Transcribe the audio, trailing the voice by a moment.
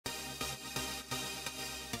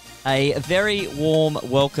A very warm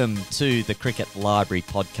welcome to the Cricket Library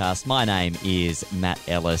podcast. My name is Matt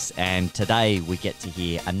Ellis, and today we get to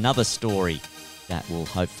hear another story that will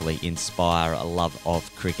hopefully inspire a love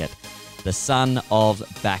of cricket. The son of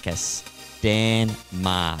Bacchus, Dan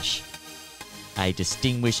Marsh. A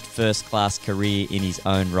distinguished first-class career in his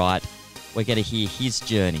own right. We're going to hear his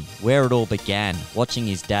journey, where it all began, watching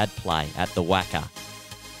his dad play at the Wacker,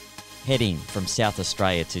 heading from South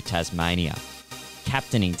Australia to Tasmania,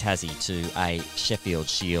 captaining Tassie to a Sheffield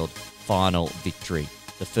Shield Final victory,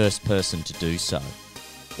 the first person to do so.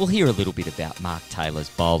 We'll hear a little bit about Mark Taylor's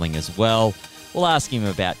bowling as well. We'll ask him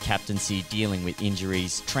about captaincy, dealing with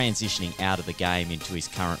injuries, transitioning out of the game into his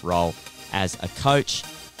current role as a coach.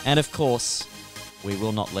 And of course, we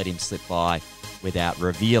will not let him slip by without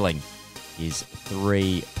revealing his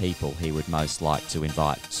 3 people he would most like to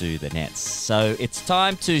invite to the nets. So it's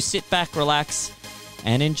time to sit back, relax,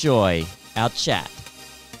 and enjoy our chat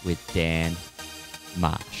with Dan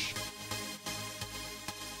Marsh.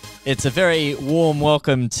 It's a very warm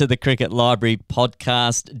welcome to the Cricket Library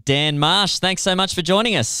podcast. Dan Marsh, thanks so much for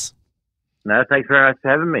joining us. No, thanks very much for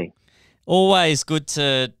having me. Always good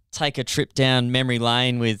to take a trip down memory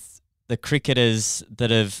lane with the cricketers that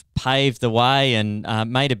have paved the way and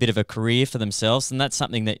made a bit of a career for themselves, and that's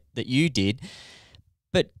something that you did.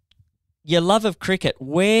 But your love of cricket,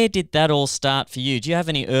 where did that all start for you? Do you have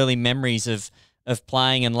any early memories of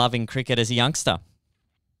playing and loving cricket as a youngster?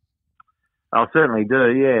 I certainly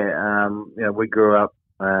do, yeah. We grew up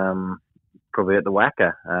probably at the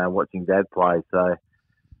Wacker watching Dad play. So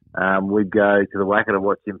we'd go to the Wacker to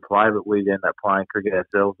watch him play, but we'd end up playing cricket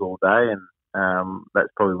ourselves all day, and that's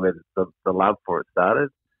probably where the love for it started.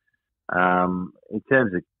 In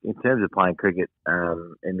terms of playing cricket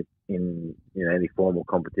in any formal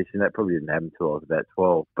competition, that probably didn't happen until I was about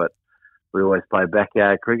 12. But we always played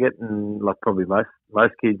backyard cricket, and like probably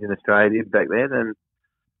most kids in Australia did back then.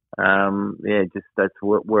 And that's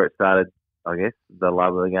where it started, I guess, the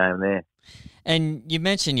love of the game there. And you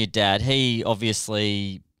mentioned your dad. He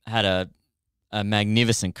obviously had a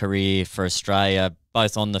magnificent career for Australia,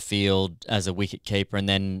 both on the field as a wicketkeeper and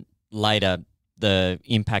then later the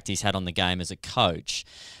impact he's had on the game as a coach.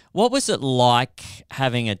 What was it like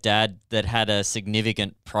having a dad that had a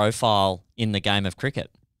significant profile in the game of cricket?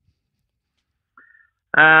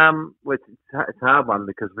 Well, it's a hard one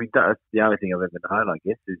because it's the only thing I've ever known, I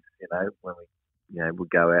guess, is, when we'd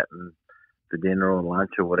go out and for dinner or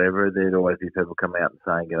lunch or whatever, there'd always be people come out and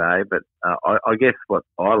saying good day. But I guess what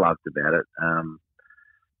I loved about it,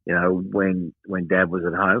 when Dad was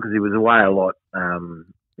at home, because he was away a lot, when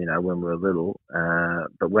we were little.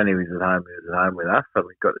 But when he was at home with us, so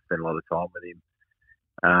we got to spend a lot of time with him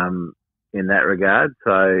in that regard.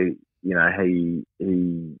 So,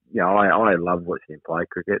 I loved watching him play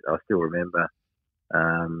cricket. I still remember,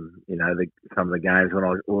 some of the games when I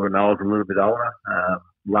was a little bit older.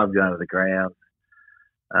 Loved going to the ground,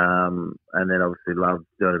 and then obviously loved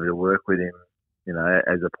doing a bit of work with him,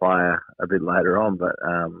 as a player a bit later on. But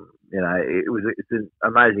it's an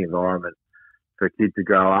amazing environment for a kid to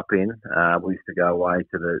grow up in. We used to go away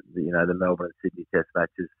to the Melbourne and Sydney Test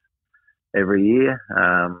matches every year.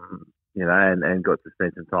 And got to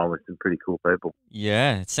spend some time with some pretty cool people.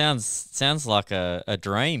 Yeah, it sounds like a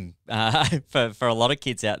dream for a lot of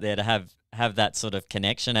kids out there to have that sort of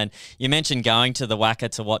connection. And you mentioned going to the Wacker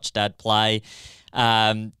to watch Dad play.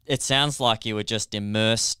 It sounds like you were just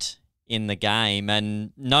immersed in the game,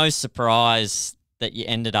 and no surprise that you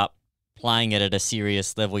ended up playing it at a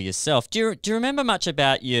serious level yourself. Do you remember much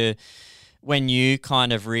about when you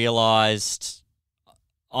kind of realised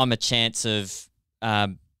I'm a chance of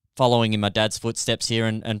following in my dad's footsteps here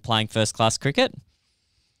and playing first-class cricket?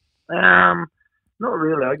 Not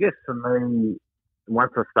really. I guess for me,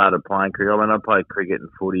 once I started playing cricket, I played cricket and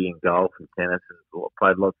footy and golf and tennis and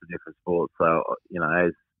played lots of different sports. So,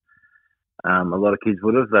 as a lot of kids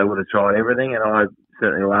would have, they would have tried everything. And I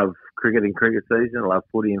certainly love cricket in cricket season. I love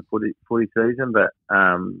footy in footy season. But,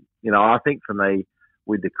 I think for me,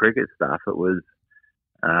 with the cricket stuff, it was,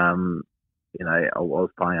 I was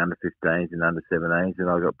playing under 15s and under 17s, and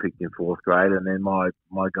I got picked in 4th grade. And then my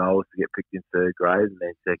goal was to get picked in 3rd grade and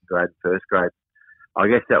then 2nd grade and 1st grade. I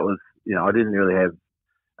guess that was, I didn't really have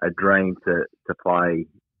a dream to play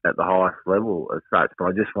at the highest level as such, but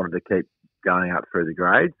I just wanted to keep going up through the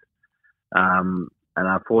grades. And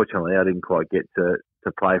unfortunately, I didn't quite get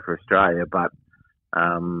to play for Australia, but,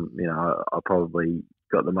 I probably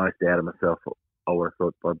got the most out of myself, I would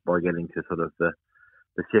have thought, by getting to sort of the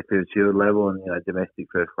Sheffield Shield level and, domestic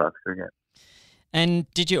first-class cricket.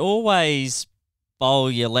 And did you always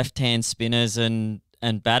bowl your left-hand spinners and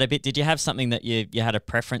and bat a bit. Did you have something that you had a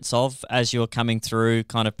preference of as you were coming through,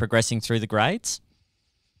 kind of progressing through the grades?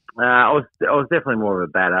 I was definitely more of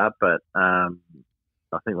a batter, but I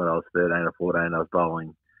think when I was 13 or 14, I was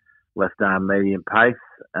bowling left arm medium pace,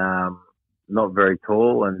 not very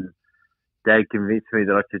tall, and Dad convinced me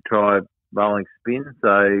that I should try bowling spin. So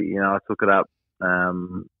I took it up.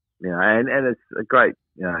 And it's a great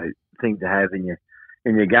thing to have in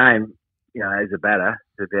your game. As a batter,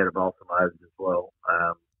 to be able to bowl some overs as well.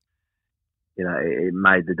 It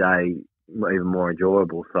made the day even more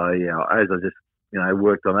enjoyable. So as I just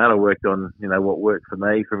worked on that, I worked on what worked for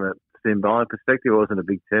me from a spin bowling perspective. I wasn't a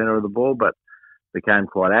big turner of the ball, but became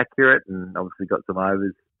quite accurate and obviously got some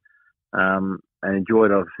overs. And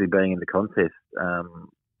enjoyed obviously being in the contest.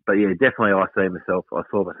 But yeah, definitely I saw myself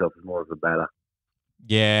as more of a batter.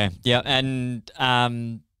 Yeah. And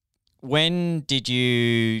when did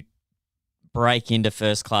you break into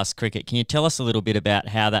first class cricket? Can you tell us a little bit about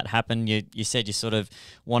how that happened? You said you sort of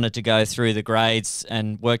wanted to go through the grades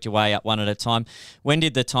and worked your way up one at a time. When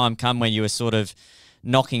did the time come when you were sort of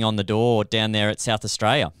knocking on the door down there at South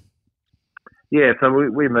Australia? Yeah, so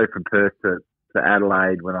we moved from Perth to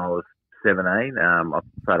Adelaide when I was 17. I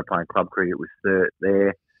started playing club cricket with Sturt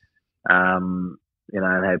there. And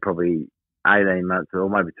had probably 18 months or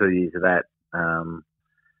maybe 2 years of that,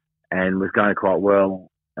 and was going quite well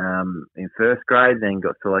in first grade. Then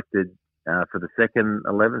got selected for the second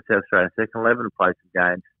 11, South Australian second 11, and played some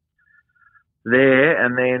games there.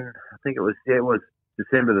 And then I think it was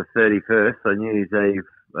December the 31st, so New Year's Eve,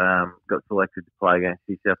 got selected to play against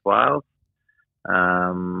New South Wales.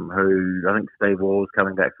 Who I think Steve Wall was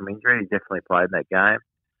coming back from injury. He definitely played in that game.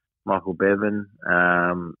 Michael Bevan.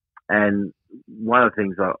 And one of the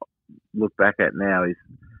things I look back at now is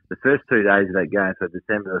the first 2 days of that game, so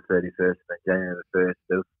December the 31st and January the 1st,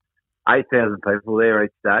 there was 8,000 people there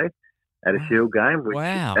each day at a Shield game. Which,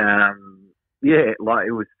 wow. Yeah, like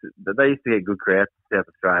it was. They used to get good crowds in South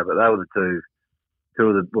Australia, but they were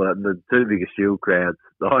the two biggest Shield crowds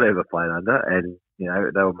that I'd ever played under, and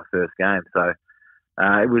they were my first game. So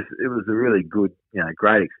it was a really good,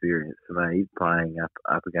 great experience for me playing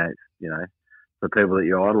up against the people that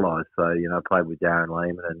you idolise. So I played with Darren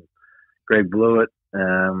Lehman and Greg Blewett.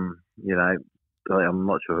 I'm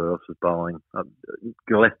not sure who else was bowling.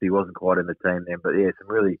 Gillespie wasn't quite in the team then, but yeah, some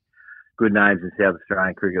really good names in South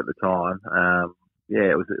Australian cricket at the time.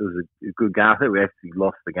 It was a good game. I think we actually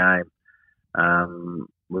lost the game.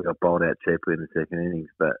 We got bowled out cheaply in the second innings,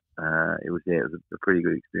 but it was a pretty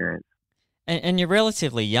good experience. And you're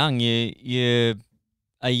relatively young. You're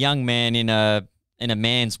a young man in a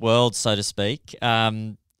man's world, so to speak.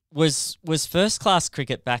 Was first class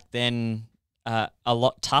cricket back then a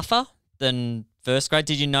lot tougher than first grade?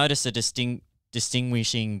 Did you notice a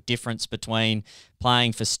distinguishing difference between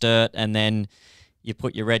playing for Sturt and then you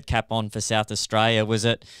put your red cap on for South Australia? Was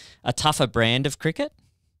it a tougher brand of cricket?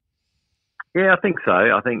 Yeah, I think so.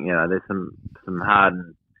 I think there's some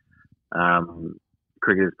hardened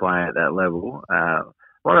cricketers playing at that level.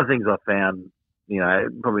 One of the things I found,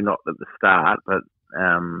 probably not at the start, but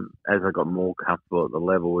as I got more comfortable at the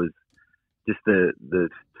level, is just the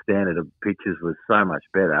standard of pitches was so much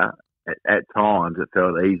better. At times, it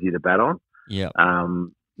felt easier to bat on. Yeah.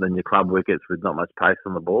 Than your club wickets with not much pace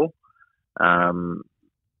on the ball. So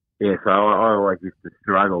I always used to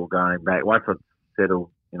struggle going back. Once I settled,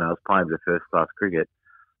 I was playing the first class cricket,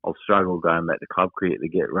 I'll struggle going back to club cricket to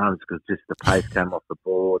get runs because just the pace came off the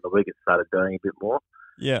ball and the wickets started doing a bit more.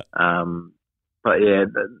 Yeah. But yeah,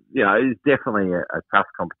 it's definitely a tough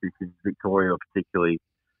competition. Victoria particularly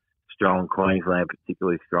strong, Queensland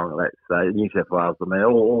particularly strong at that stage. New South Wales, I mean,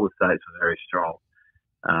 all the states were very strong.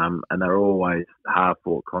 And they were always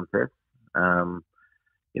hard-fought contests. And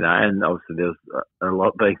obviously there was a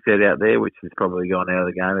lot being said out there, which has probably gone out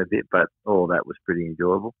of the game a bit, but all that was pretty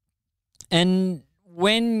enjoyable. And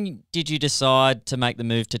when did you decide to make the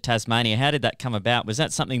move to Tasmania? How did that come about? Was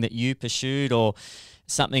that something that you pursued or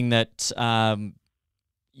something that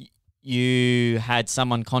you had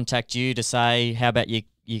someone contact you to say, how about you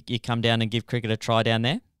come down and give cricket a try down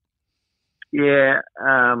there? Yeah,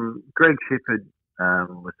 Greg Shifford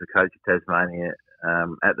was the coach of Tasmania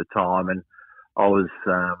at the time, and I was,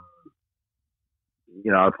 I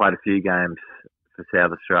played a few games for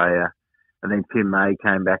South Australia, and then Tim May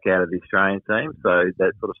came back out of the Australian team, so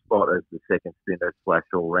that sort of spot as the second spinner slash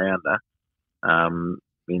all-rounder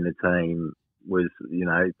in the team was,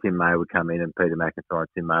 Tim May would come in and Peter McIntyre and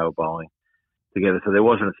Tim May were bowling together, so there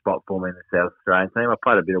wasn't a spot for me in the South Australian team. I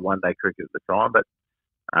played a bit of one-day cricket at the time, but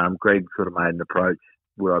Greg sort of made an approach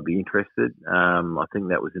where I'd be interested. I think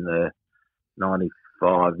that was in the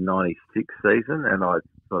 95-96 season, and I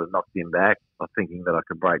sort of knocked him back. I was thinking that I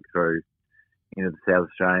could break through into the South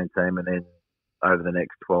Australian team, and then over the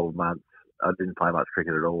next 12 months, I didn't play much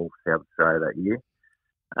cricket at all for South Australia that year.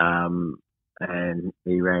 And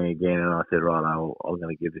he rang again, and I said, right, I'm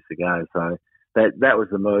going to give this a go. So that was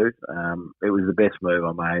the move. It was the best move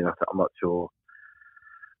I made. I'm not sure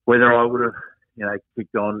whether I would have,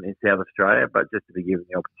 kicked on in South Australia, but just to be given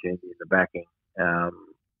the opportunity and the backing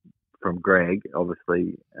from Greg,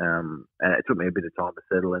 obviously, and it took me a bit of time to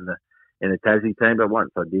settle in the Tassie team, but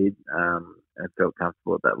once I did and felt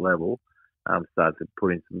comfortable at that level, started to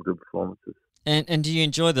put in some good performances. And do you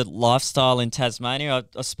enjoy the lifestyle in Tasmania?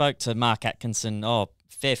 I spoke to Mark Atkinson, a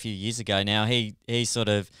fair few years ago now. He sort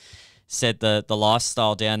of said the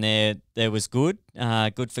lifestyle down there was good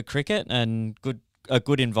for cricket and a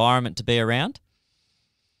good environment to be around.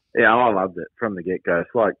 Yeah, I loved it from the get-go.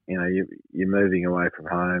 It's like, you're moving away from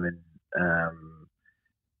home and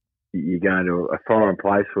you're going to a foreign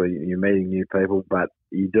place where you're meeting new people, but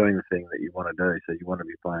you're doing the thing that you want to do. So you want to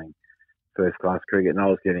be playing first-class cricket, and I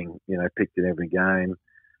was getting, picked in every game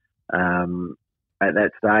at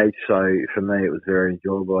that stage. So for me, it was very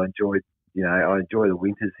enjoyable. I enjoy the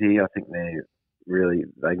winters here. I think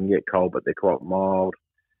they can get cold, but they're quite mild.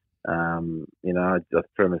 I just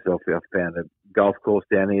threw myself. I found a golf course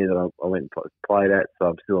down here that I went and played at, so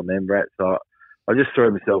I'm still a member at. So I just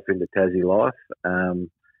threw myself into Tassie life.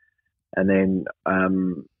 And then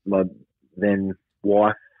my then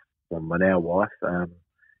wife, well, my now wife,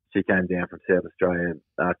 she came down from South Australia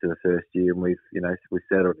after the first year, and we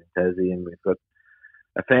settled in Tassie, and we've got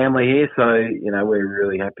a family here, so we're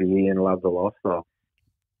really happy here and love the lifestyle.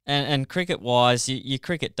 And cricket-wise, your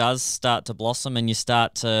cricket does start to blossom, and you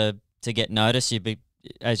start to get noticed.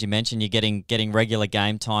 As you mentioned, you're getting regular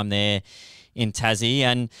game time there in Tassie,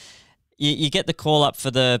 and you get the call up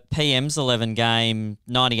for the PM's 11 game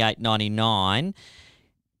 98-99.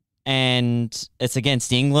 And it's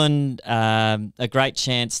against England, a great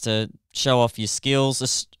chance to show off your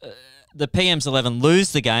skills. The PM's 11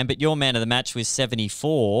 lose the game, but your man of the match was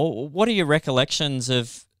 74. What are your recollections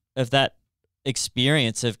of that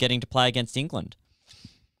experience of getting to play against England?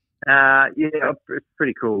 It's a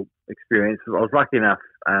pretty cool experience. I was lucky enough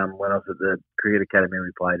when I was at the Cricket Academy,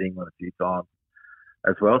 we played England a few times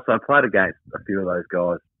as well. So I played against a few of those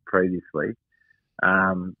guys previously.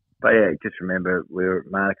 But yeah, just remember we were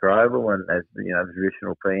at Monaco Oval, and as the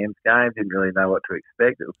traditional PM's game, didn't really know what to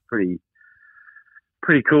expect. It was pretty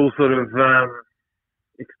cool sort of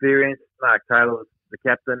experience. Mark Taylor was the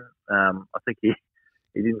captain. I think he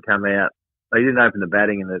didn't come out. He didn't open the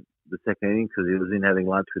batting in the second innings because he was in having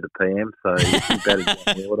lunch with the PM, so he batted down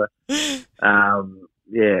the order.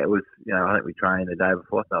 It was. I think we trained the day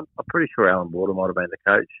before, so I'm pretty sure Alan Border might have been the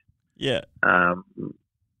coach. Yeah.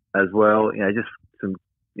 As well, just some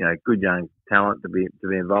good young talent to be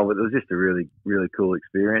involved with. It was just a really, really cool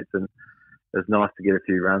experience, and it was nice to get a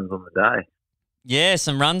few runs on the day. Yeah,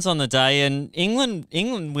 some runs on the day, and England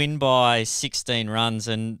win by 16 runs.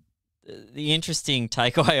 And the interesting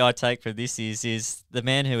takeaway I take from this is the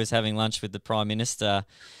man who was having lunch with the Prime Minister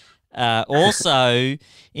also,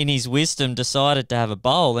 in his wisdom, decided to have a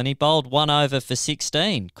bowl, and he bowled 1 over for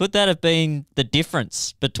 16. Could that have been the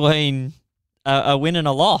difference between a win and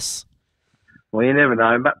a loss? Well, you never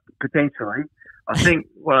know, but potentially. I think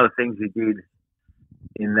one of the things he did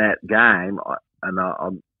in that game,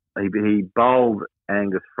 he bowled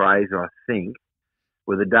Angus Fraser, I think,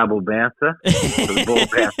 with a double bouncer. So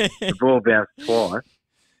the ball bounced twice,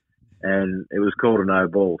 and it was called a no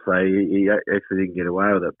ball. So he actually didn't get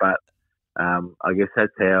away with it. But I guess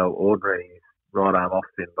that's how ordinary his right arm off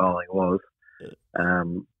spin bowling was.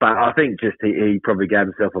 But I think just he probably gave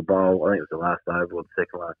himself a bowl. I think it was the last over or the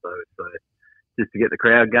second last over. So just to get the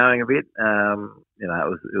crowd going a bit, it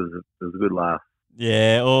was a good laugh.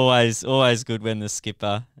 Yeah, always good when the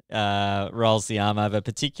skipper rolls the arm over,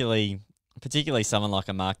 particularly someone like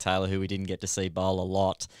a Mark Taylor who we didn't get to see bowl a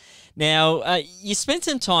lot. Now, you spent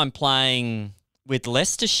some time playing with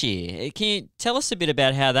Leicestershire. Can you tell us a bit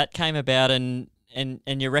about how that came about and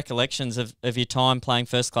your recollections of your time playing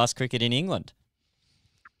first-class cricket in England?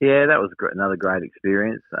 Yeah, that was another great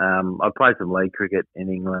experience. I played some league cricket in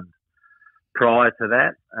England prior to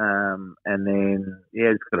that, and then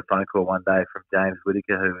just got a phone call one day from James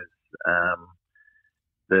Whittaker, who was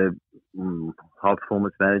the high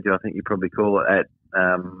performance manager, I think you probably call it,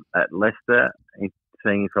 at Leicester,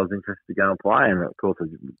 seeing if I was interested to go and play, and of course I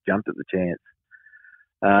jumped at the chance.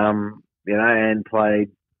 And played.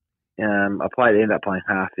 Ended up playing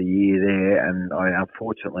half a year there, and I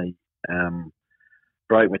unfortunately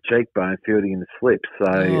broke my cheekbone fielding in the slip, so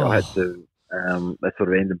I had to. That sort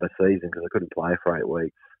of ended my season because I couldn't play for 8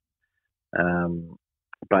 weeks.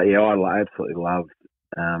 But yeah, absolutely loved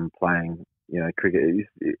playing. Cricket.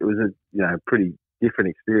 It was a pretty different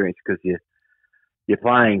experience because you're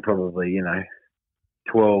playing probably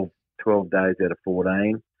 12, 12 days out of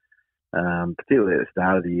 14. Particularly at the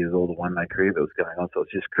start of the year with all the one-day cricket that was going on. So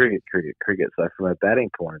it's just cricket, cricket, cricket. So from a batting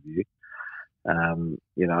point of view,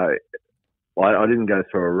 I didn't go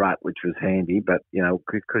through a rut, which was handy, but,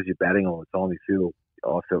 because you're batting all the time,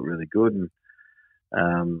 I felt really good and,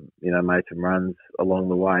 made some runs along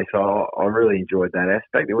the way. So I really enjoyed that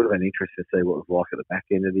aspect. It would have been interesting to see what it was like at the back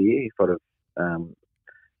end of the year. If I'd have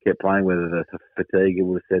kept playing, whether the fatigue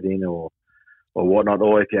would have set in or whatnot,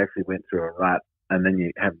 or if you actually went through a rut and then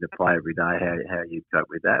you have to play every day, how you'd cope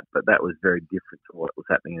with that. But that was very different to what was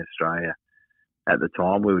happening in Australia at the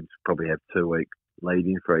time. We would probably have 2-week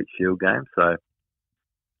lead-in for each Shield game. So,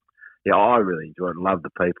 yeah, I really enjoyed it. Loved the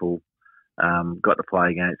people. Got to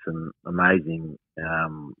play against some amazing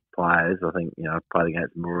players. I think, I played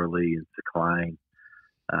against Morley and Siclane,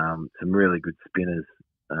 some really good spinners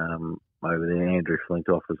over there, Andrew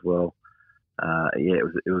Flintoff as well. It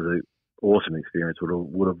was an awesome experience.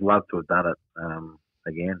 Would have loved to have done it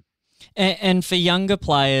again. And for younger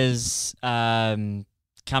players coming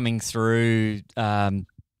through,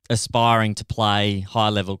 aspiring to play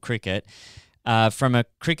high-level cricket, from a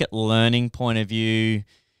cricket learning point of view,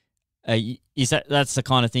 that's the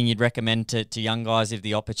kind of thing you'd recommend to young guys if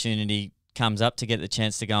the opportunity comes up to get the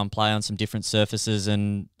chance to go and play on some different surfaces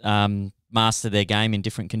and master their game in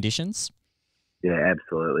different conditions? Yeah,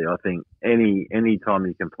 absolutely. I think any time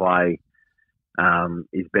you can play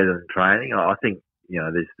is better than training. I think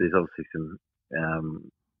there's obviously some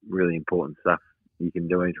really important stuff you can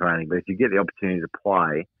do in training, but if you get the opportunity to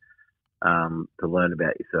play, to learn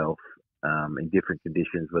about yourself in different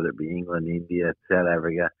conditions, whether it be England, India, South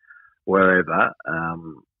Africa, wherever,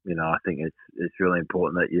 I think it's really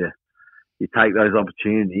important that you take those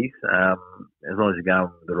opportunities, as long as you're going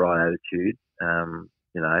with the right attitude, that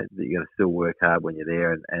you're going to still work hard when you're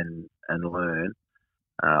there and learn.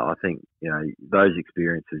 I think, those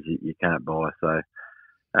experiences you can't buy. So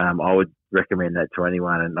I would recommend that to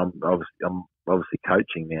anyone. And I'm obviously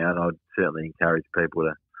coaching now, and I'd certainly encourage people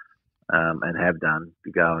to, and have done,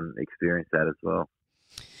 to go and experience that as well.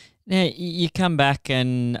 Now, you come back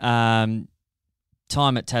and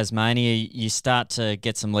time at Tasmania, you start to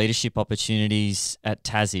get some leadership opportunities at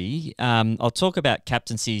Tassie. I'll talk about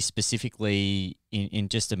captaincy specifically in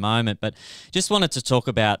just a moment, but just wanted to talk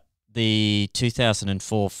about the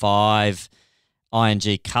 2004-05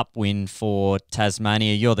 ING Cup win for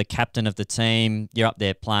Tasmania. You're the captain of the team. You're up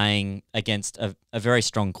there playing against a very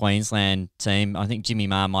strong Queensland team. I think Jimmy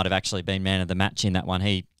Maher might have actually been man of the match in that one.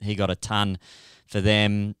 He got a ton for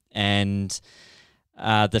them. And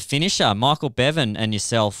the finisher, Michael Bevan and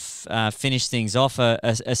yourself, finished things off a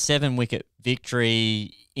 7-wicket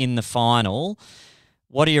victory in the final.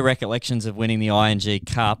 What are your recollections of winning the ING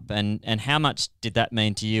Cup, and how much did that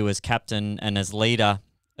mean to you as captain and as leader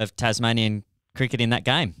of Tasmanian cricket in that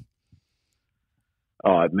game?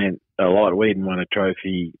 Oh, it meant a lot. We hadn't won a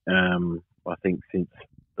trophy, I think, since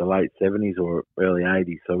the late 70s or early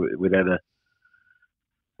 80s. So we'd had a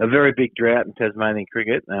very big drought in Tasmanian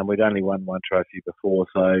cricket. We'd only won one trophy before.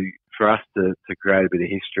 So for us to create a bit of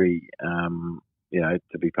history,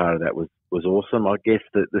 to be part of that was awesome. I guess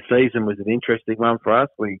that the season was an interesting one for us.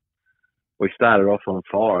 We started off on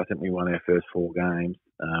fire. I think we won our first 4 games,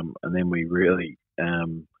 and then we really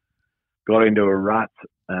got into a rut,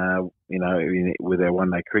 with our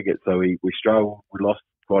one-day cricket. So we struggled. We lost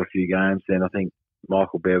quite a few games. Then I think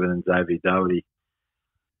Michael Bevan and Xavier Doherty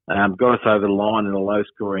got us over the line in a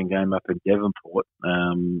low-scoring game up in Devonport,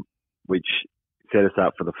 which set us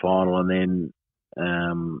up for the final. And then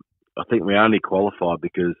I think we only qualified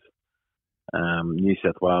because New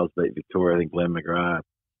South Wales beat Victoria. I think Glenn McGrath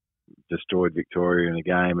destroyed Victoria in a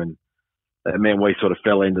game, and that meant we sort of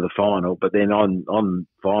fell into the final. But then on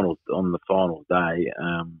the final day,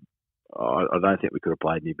 I don't think we could have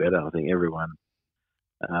played any better. I think everyone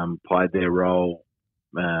played their role,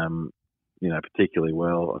 particularly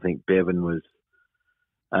well. I think Bevan was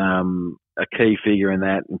a key figure in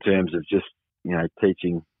that, in terms of just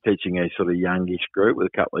teaching a sort of youngish group with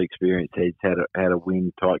a couple of experienced heads how to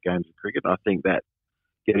win tight games of cricket. And I think that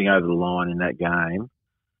getting over the line in that game,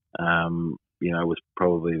 was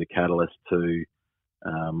probably the catalyst to,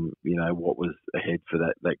 what was ahead for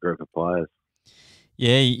that group of players.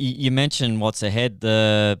 Yeah, you mentioned what's ahead,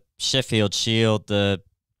 the Sheffield Shield, the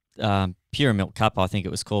Pure Milk Cup, I think it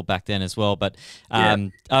was called back then as well. But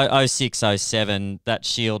 06-07, that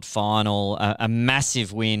Shield final, a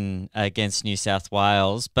massive win against New South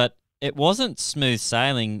Wales. But it wasn't smooth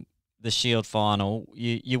sailing, the Shield final.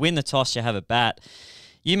 You win the toss, you have a bat.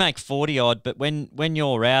 you make 40 odd, but when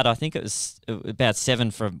you're out, I think it was about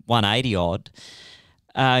 7 for 180 odd.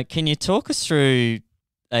 Can you talk us through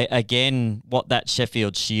again what that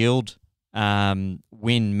Sheffield Shield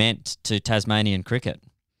win meant to Tasmanian cricket?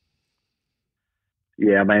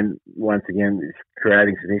 Yeah, I mean, once again, it's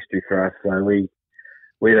creating some history for us. So we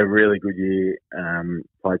had a really good year,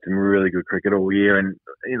 played some really good cricket all year, and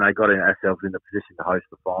got ourselves in the position to host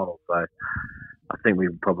the final. So I think we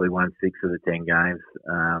probably won 6 of the 10 games,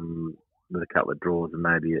 with a couple of draws and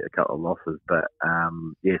maybe a couple of losses. But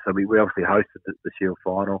so we obviously hosted the Shield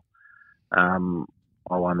final.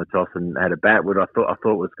 I won the toss and had a bat. What I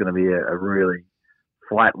thought was going to be a really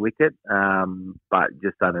flat wicket, but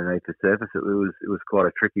just underneath the surface, it was quite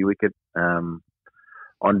a tricky wicket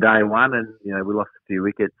on day one, and we lost a few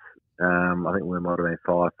wickets. I think we might have been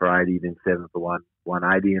 5 for 80, then 7 for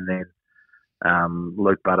 180, and then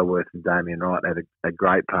Luke Butterworth and Damien Wright had a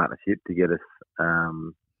great partnership to get us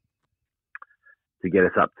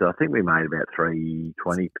up to. I think we made about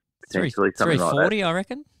 320 potentially, something like that. 340, I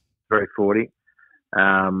reckon. 340.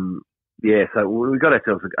 So we got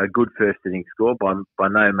ourselves a good first inning score. By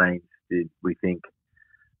no means did we think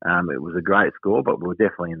it was a great score, but we were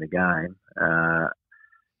definitely in the game.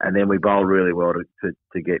 And then we bowled really well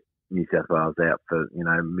to get New South Wales out for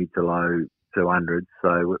mid to low 200s.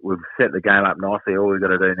 So we've set the game up nicely. All we've got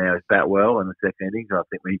to do now is bat well in the second innings. I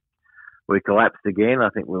think we collapsed again. I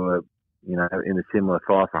think we were in a similar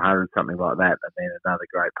 5 for 100, something like that. And then another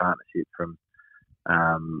great partnership from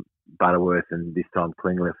Butterworth and this time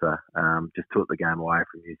Klingliffer just took the game away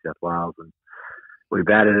from New South Wales, and we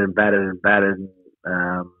batted and got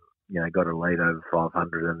a lead over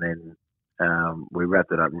 500, and then we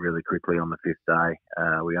wrapped it up really quickly on the 5th day.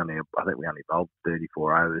 I think we only bowled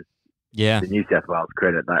 34 overs. Yeah. To New South Wales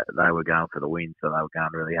credit, they were going for the win, so they were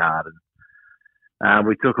going really hard, and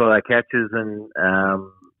we took all our catches, and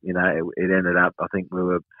it ended up. I think we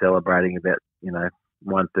were celebrating about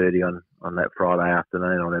 1:30 on that Friday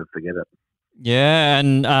afternoon. I'll never forget it. Yeah,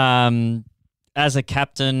 and as a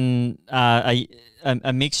captain,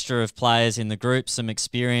 a mixture of players in the group, some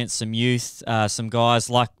experience, some youth, some guys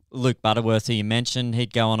like Luke Butterworth, who you mentioned.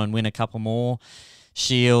 He'd go on and win a couple more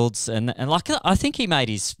Shields, and I think he made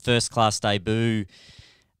his first class debut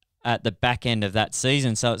at the back end of that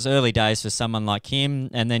season. So it's early days for someone like him,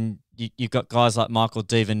 and then you've got guys like Michael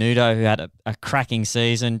DiVenuto, who had a cracking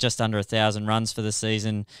season, just under 1,000 runs for the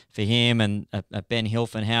season for him, and Ben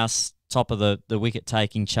Hilfenhaus, top of the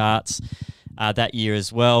wicket-taking charts that year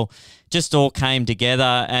as well. Just all came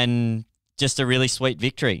together, and just a really sweet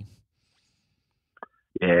victory.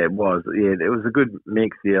 Yeah, it was. Yeah, it was a good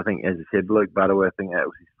mix. Yeah, I think, as you said, Luke Butterworth, I think that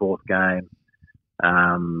was his 4th game.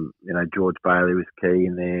 George Bailey was key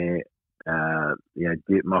in there.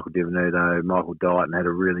 Michael DiVenuto, Michael Dighton had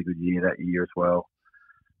a really good year that year as well.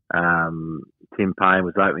 Tim Payne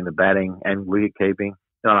was opening the batting and wicket keeping.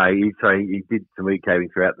 He did some wicket keeping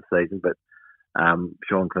throughout the season, but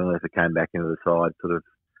Sean Klingliffer came back into the side sort of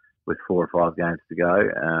with 4 or 5 games to go.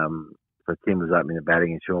 So Tim was opening the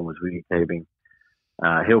batting and Sean was wicket keeping.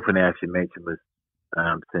 Hilfenhaus, you mentioned, was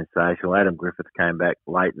sensational. Adam Griffith came back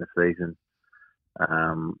late in the season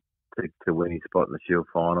to win his spot in the Shield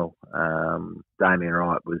final. Damien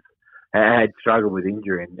Wright had struggled with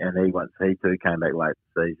injury, and he too came back late in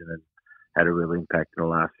the season and had a real impact in the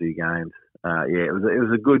last few games. It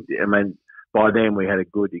was a good. I mean, by then we had a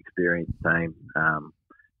good experienced team.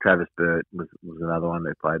 Travis Burt was another one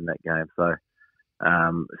who played in that game. So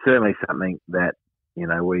certainly something that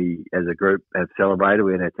we as a group have celebrated.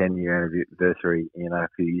 We had our 10-year anniversary a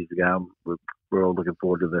few years ago. We're all looking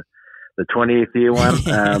forward to the 20th year one.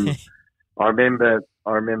 I remember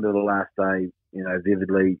the last day,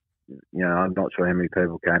 vividly. I'm not sure how many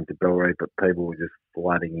people came to Bellreeve, but people were just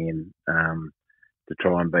flooding in to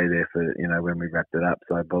try and be there for when we wrapped it up.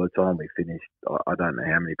 So by the time we finished, I don't know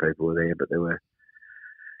how many people were there, but there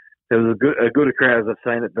was a good crowd as I've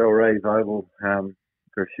seen at Bellreeve Oval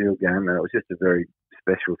for a Shield game, and it was just a very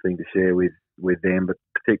special thing to share with them, but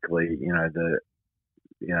particularly the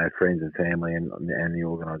friends and family and the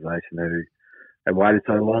organisation who have waited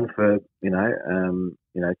so long for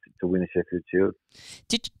to win a Sheffield Shield.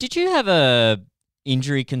 Did you have a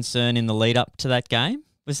injury concern in the lead up to that game?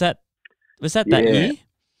 Was that year?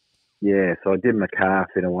 Yeah, so I did my calf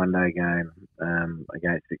in a one-day game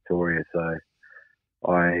against Victoria. So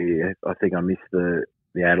I think I missed the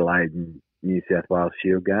Adelaide and New South Wales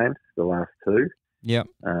Shield games, the last 2. Yep.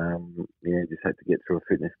 Just had to get through a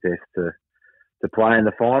fitness test to play in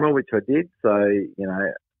the final, which I did. So I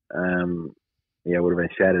would have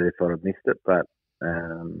been shattered if I'd have missed it. But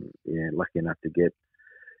lucky enough to get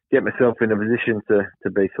myself in a position to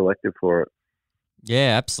be selected for it.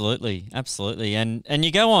 Yeah, absolutely, absolutely. And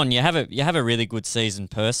you go on, you have a really good season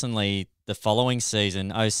personally. The following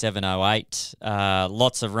season, 07-08,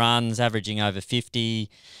 lots of runs, averaging over 50.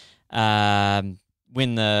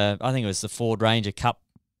 Win I think it was the Ford Ranger Cup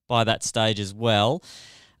by that stage as well.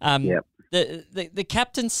 Um, Yep. the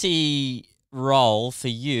captaincy role for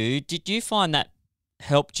you, did you find that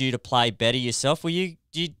helped you to play better yourself?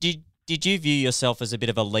 Did you view yourself as a bit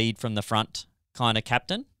of a lead from the front kind of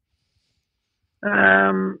captain?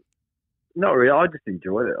 Um, Not really. I just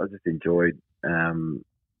enjoyed it. I just enjoyed,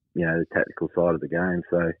 the tactical side of the game.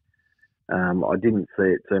 So I didn't see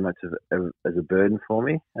it too much as a burden for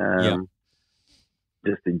me. Yeah.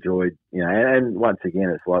 Just enjoyed, and once again,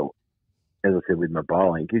 it's like, as I said, with my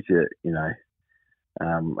bowling, it gives you,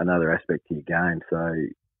 another aspect to your game. So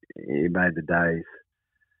it made the days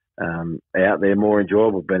out there more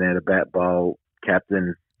enjoyable, being out of bat, bowl,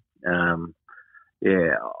 captain. Um,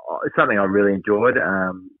 yeah, it's something I really enjoyed.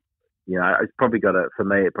 It's probably for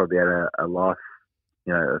me, it probably had a life,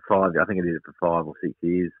 I think I did it for 5 or 6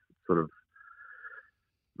 years, sort of,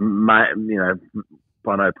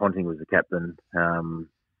 I know Ponting was the captain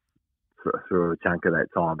through a chunk of that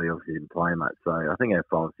time, but he obviously didn't play much. So I think I had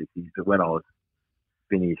 5 or 6 years. But when I was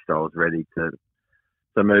finished, I was ready to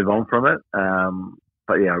move on from it.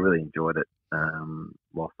 But yeah, I really enjoyed it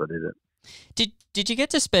whilst I did it. Did you get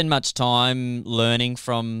to spend much time learning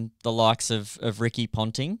from the likes of Ricky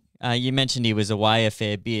Ponting? You mentioned he was away a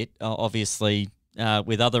fair bit, obviously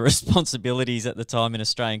with other responsibilities at the time in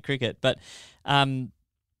Australian cricket. But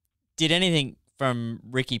did anything from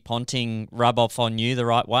Ricky Ponting rub off on you the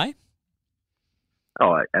right way?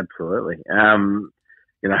 Oh, absolutely.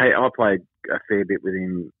 I played a fair bit with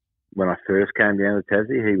him when I first came down to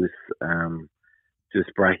Tassie. He was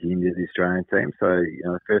just breaking into the Australian team. So,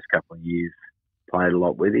 the first couple of years, played a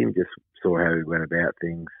lot with him, just saw how he went about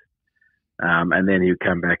things. And then he'd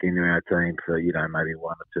come back into our team for, maybe 1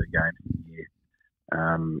 or 2 games a year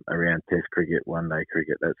around Test cricket, one-day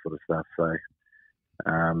cricket, that sort of stuff. So,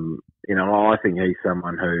 I think he's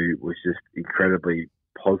someone who was just incredibly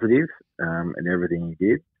positive in everything he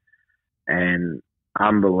did and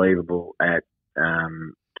unbelievable at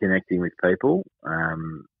connecting with people.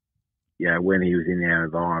 When he was in our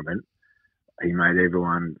environment, he made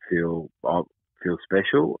everyone feel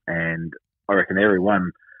special, and I reckon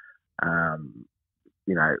everyone,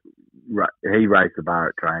 he raised the bar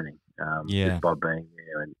at training Yeah. just by being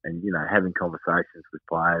there and having conversations with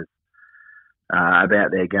players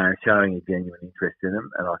about their game, showing a genuine interest in them,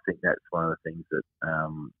 and I think that's one of the things that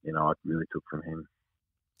I really took from him.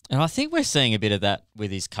 And I think we're seeing a bit of that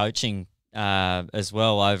with his coaching as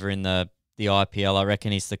well over in the IPL. I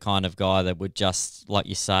reckon he's the kind of guy that would just, like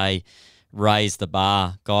you say, raise the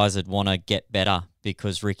bar. Guys that want to get better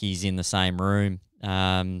because Ricky's in the same room.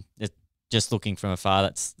 Just looking from afar,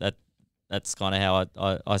 that's kind of how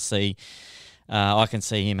I see. I can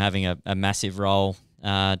see him having a massive role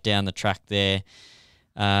down the track there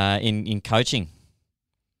in coaching.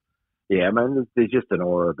 Yeah, I mean, there's just an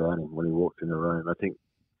aura about him when he walks in the room. I think,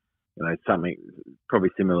 something probably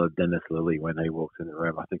similar to Dennis Lilly when he walks in the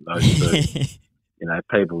room. I think those two,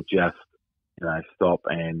 people just, stop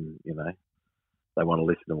and, they want to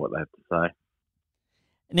listen to what they have to say.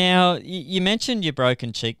 Now, you mentioned your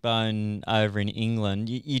broken cheekbone over in England.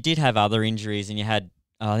 You did have other injuries, and you had,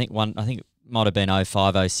 I think it might have been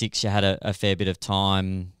 05, 06. You had a fair bit of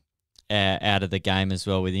time out of the game as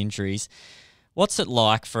well with injuries. What's it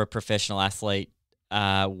like for a professional athlete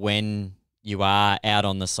when you are out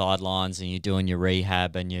on the sidelines and you're doing your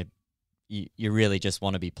rehab and you really just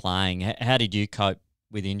want to be playing? How did you cope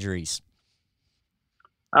with injuries?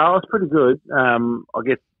 I was pretty good. I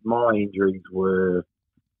guess my injuries were,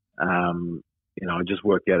 I just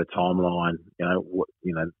worked out a timeline,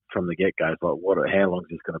 from the get-go. It's like, how long is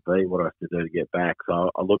this going to be? What do I have to do to get back? So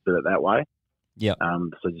I looked at it that way. Yeah.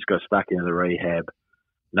 So I just got stuck into the rehab,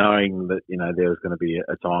 knowing that, there was going to be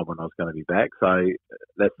a time when I was going to be back. So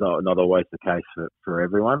that's not always the case for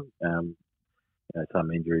everyone.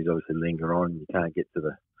 Some injuries obviously linger on and you can't get to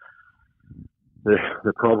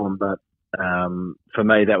the problem. But for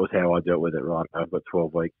me, that was how I dealt with it, right? I've got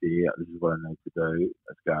 12 weeks here. This is what I need to do.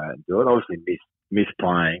 Let's go out and do it. Obviously miss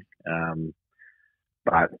playing.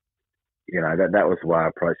 But, that was the way I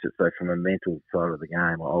approached it. So from a mental side of the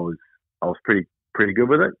game, I was pretty good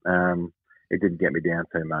with it. It didn't get me down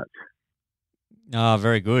too much. Oh,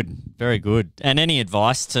 very good, very good. And any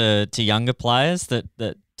advice to younger players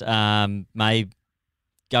that may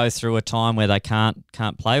go through a time where they can't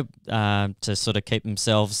play to sort of keep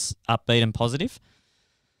themselves upbeat and positive?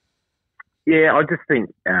 Yeah, I just think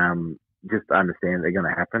just understand they're going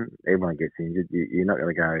to happen. Everyone gets injured. You're not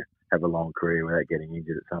going to go have a long career without getting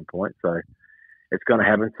injured at some point. So it's going to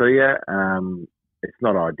happen to you. It's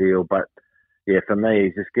not ideal, but yeah, for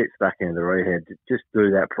me, just get stuck into the rehab. Just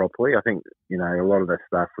do that properly. I think, a lot of the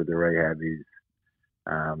stuff with the rehab is,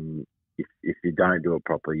 if you don't do it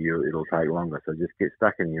properly, it'll take longer. So just get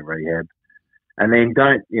stuck in your rehab, and then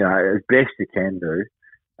don't, as best you can do,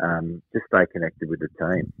 just stay connected with the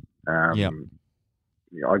team. Yep.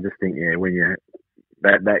 I just think, when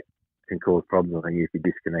that can cause problems, I think, if you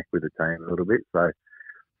disconnect with the team a little bit. So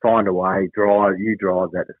find a way, drive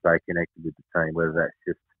that to stay connected with the team, whether that's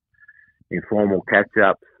just informal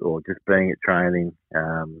catch-ups or just being at training,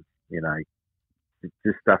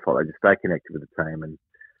 just stuff like that. Just stay connected with the team, and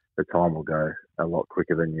the time will go a lot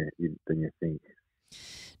quicker than you think.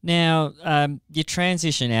 Now, your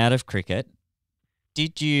transition out of cricket,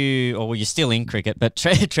 you're still in cricket, but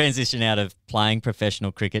transition out of playing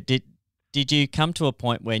professional cricket, did you come to a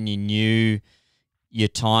point when you knew your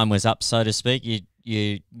time was up, so to speak?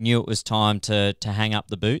 You knew it was time to hang up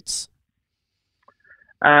the boots?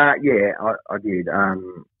 Yeah, I did. I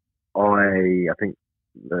think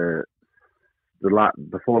before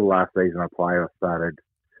the last season I played, I started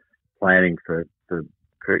planning for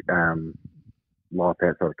life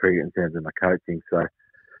outside of cricket in terms of my coaching. So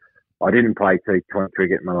I didn't play T20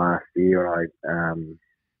 cricket in my last year. I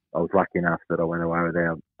was lucky enough that I went away with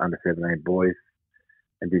our under-17 boys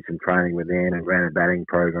and did some training with them and ran a batting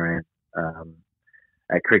program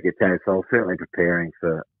at Cricket Town. So I was certainly preparing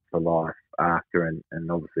for life after, and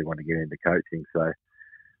obviously want to get into coaching. So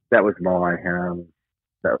that was my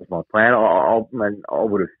plan. I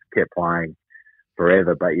would have kept playing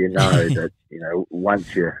forever, but that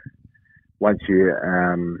once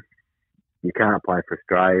you can't play for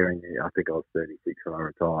Australia, and I think I was 36 when I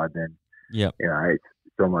retired. Then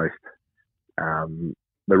it's almost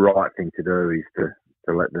the right thing to do is to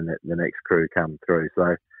let the next crew come through.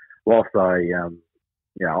 So whilst I knew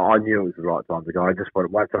it was the right time to go, I just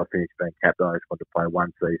wanted, once I finished being captain, I just wanted to play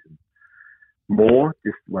one season more,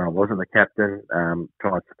 just when I wasn't the captain,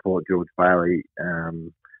 try and support George Bailey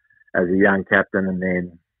as a young captain, and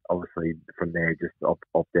then obviously from there just opt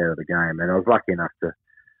out of the game. And I was lucky enough to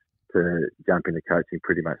jump into coaching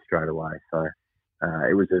pretty much straight away. So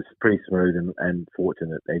it was a pretty smooth and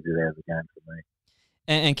fortunate exit out of the game for me.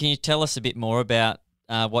 And can you tell us a bit more about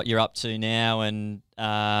what you're up to now and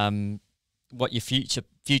what your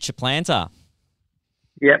future plans are?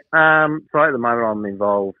 Yep. So at the moment I'm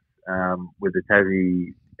involved with the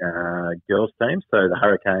Tassie girls team, so the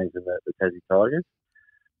Hurricanes and the Tassie Tigers.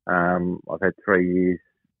 I've had 3 years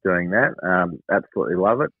doing that. Absolutely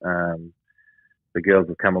love it. The girls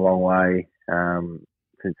have come a long way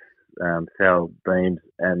since Sal Beams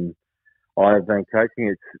and I have been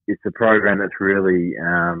coaching. It's a program that's really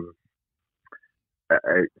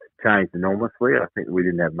it's changed enormously. I think we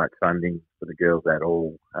didn't have much funding for the girls at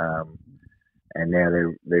all, and now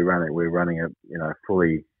we're running a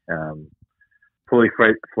fully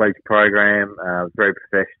fledged program, very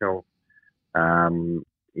professional. And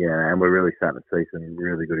we're really starting to see some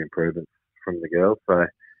really good improvements from the girls. So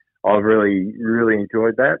I've really, really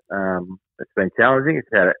enjoyed that. It's been challenging. It's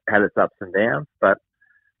had its ups and downs, but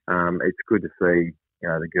it's good to see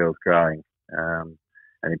the girls growing and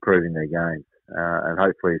improving their games, and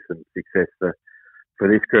hopefully some success for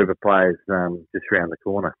this group of players just around the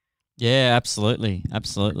corner. Yeah, absolutely.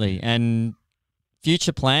 And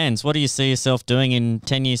future plans, what do you see yourself doing in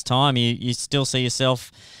 10 years' time? You still see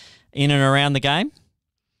yourself in and around the game?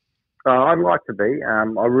 I'd like to be.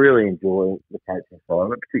 I really enjoy the coaching side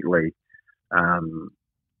of it, particularly,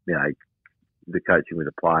 the coaching with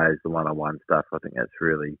the players, the one-on-one stuff. I think that's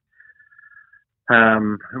really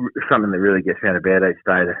something that really gets me out of bed each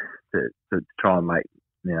day to try and make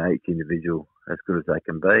each individual as good as they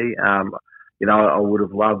can be. I would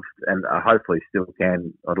have loved, and I hopefully still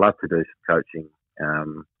can. I'd love to do some coaching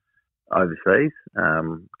overseas,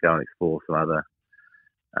 go and explore some other.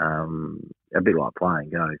 A bit like playing,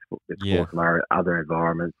 go and explore some other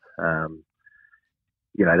environments.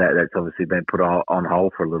 That's obviously been put on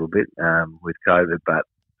hold for a little bit with COVID, but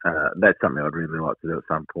that's something I'd really like to do at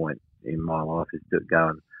some point in my life, is to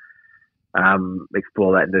go and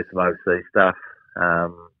explore that and do some overseas stuff.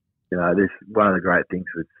 This one of the great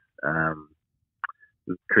things with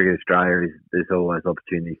Cricket Australia is there's always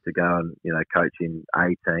opportunities to go and coach in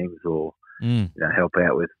A teams or help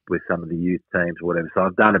out with some of the youth teams or whatever. So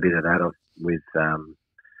I've done a bit of that with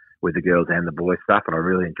the girls and the boys stuff, and I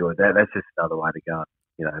really enjoyed that. That's just another way to go.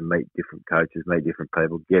 Meet different coaches, meet different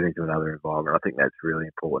people, get into another environment. I think that's really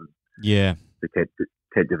important. Yeah, to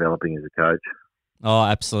keep developing as a coach. Oh,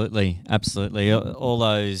 absolutely. All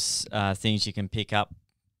those things you can pick up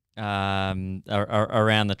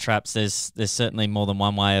around the traps. There's certainly more than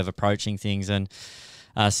one way of approaching things, and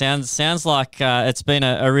sounds like it's been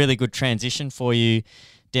a really good transition for you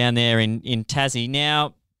down there in Tassie.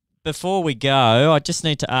 Now, before we go, I just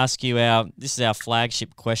need to ask you this is our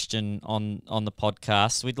flagship question on the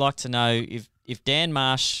podcast. We'd like to know if Dan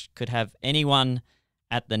Marsh could have anyone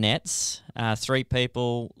at the nets, 3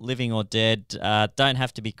 people, living or dead, don't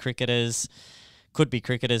have to be cricketers, could be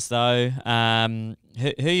cricketers though. Who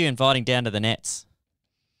are you inviting down to the nets?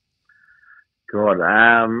 God,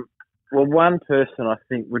 well, one person I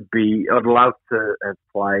think I'd love to have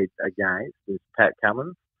played against is Pat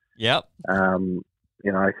Cummins. Yep.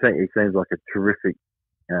 I think he seems like a terrific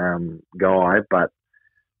guy, but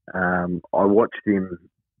I watched him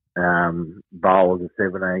bowl as a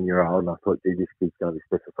 17-year-old, and I thought, gee, this kid's going to be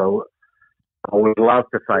special. So I would love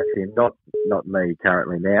to face him, not me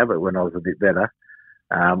currently now, but when I was a bit better.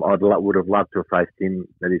 Would have loved to have faced him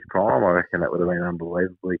at his prime. I reckon that would have been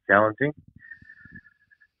unbelievably challenging.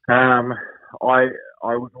 I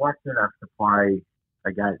was lucky enough to play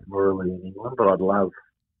against Murley in England, but I'd love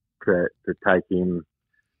to take him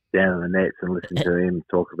down to the nets and listen to him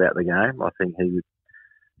talk about the game. I think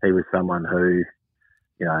he was someone who,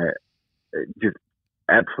 just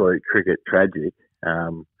absolute cricket tragic,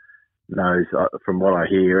 knows, from what I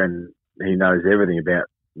hear, and he knows everything about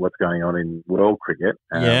what's going on in world cricket.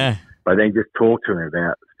 But then just talk to him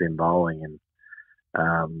about spin bowling and,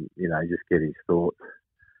 just get his thoughts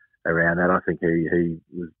around that. I think he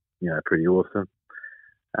was, pretty awesome.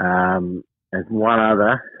 There's one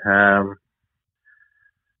other,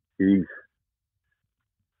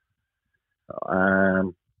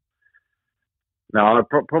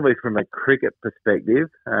 probably from a cricket perspective,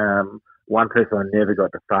 one person I never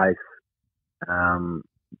got to face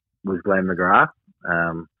was Glenn McGrath.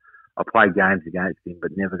 I played games against him,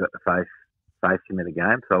 but never got to face him in a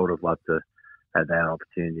game. So I would have loved to have that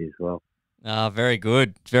opportunity as well. Very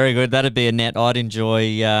good. Very good. That'd be a net I'd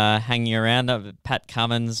enjoy hanging around. Pat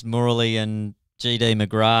Cummins, Murley and GD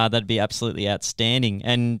McGrath. That'd be absolutely outstanding.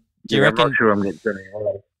 And do you reckon... I'm not sure I'm getting too many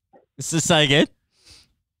runs. Just say again?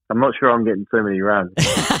 I'm not sure I'm getting too many runs.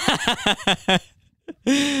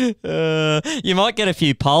 You might get a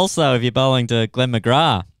few poles, though, if you're bowling to Glenn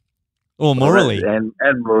McGrath. Or Murley. And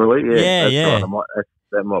Murley, yeah. Right.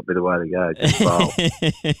 That might be the way to go. Just bowl.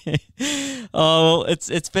 Well,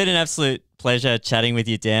 it's been an absolute pleasure chatting with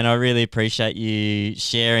you, Dan. I really appreciate you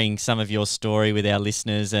sharing some of your story with our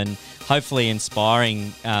listeners and hopefully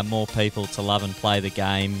inspiring more people to love and play the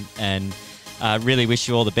game. And really wish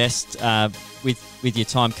you all the best with your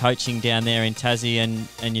time coaching down there in Tassie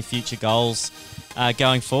and your future goals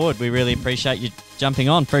going forward. We really appreciate you jumping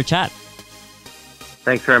on for a chat.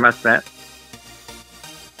 Thanks very much, Matt.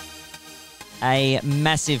 A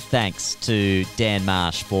massive thanks to Dan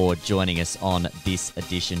Marsh for joining us on this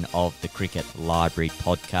edition of the Cricket Library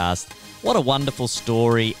podcast. What a wonderful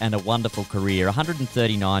story and a wonderful career.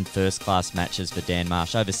 139 first-class matches for Dan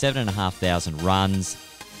Marsh, over 7,500 runs,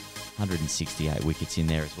 168 wickets in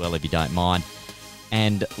there as well, if you don't mind.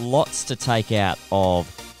 And lots to take out of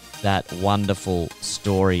that wonderful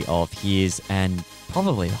story of his, and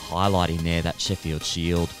probably the highlight in there, that Sheffield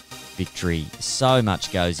Shield victory. So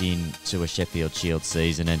much goes into a Sheffield Shield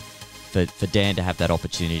season, and for Dan to have that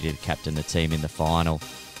opportunity to captain the team in the final,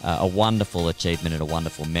 a wonderful achievement and a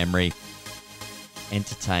wonderful memory.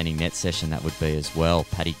 Entertaining net session that would be as well.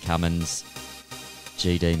 Paddy Cummins,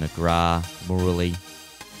 GD McGrath, Murley.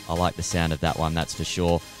 I like the sound of that one, that's for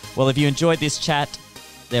sure. Well, if you enjoyed this chat,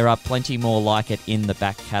 there are plenty more like it in the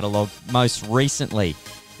back catalogue. Most recently,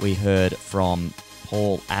 we heard from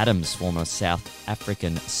Paul Adams, former South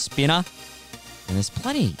African spinner. And there's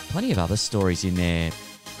plenty of other stories in there.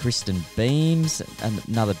 Kristen Beams,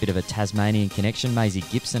 another bit of a Tasmanian connection. Maisie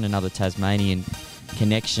Gibson, another Tasmanian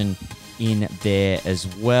connection in there as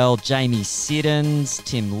well. Jamie Siddons,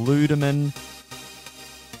 Tim Ludeman.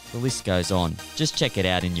 The list goes on. Just check it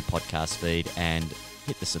out in your podcast feed and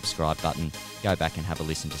hit the subscribe button. Go back and have a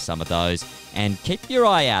listen to some of those. And keep your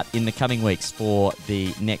eye out in the coming weeks for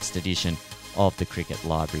the next edition of the Cricket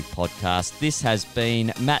Library podcast. This has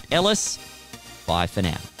been Matt Ellis. Bye for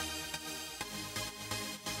now.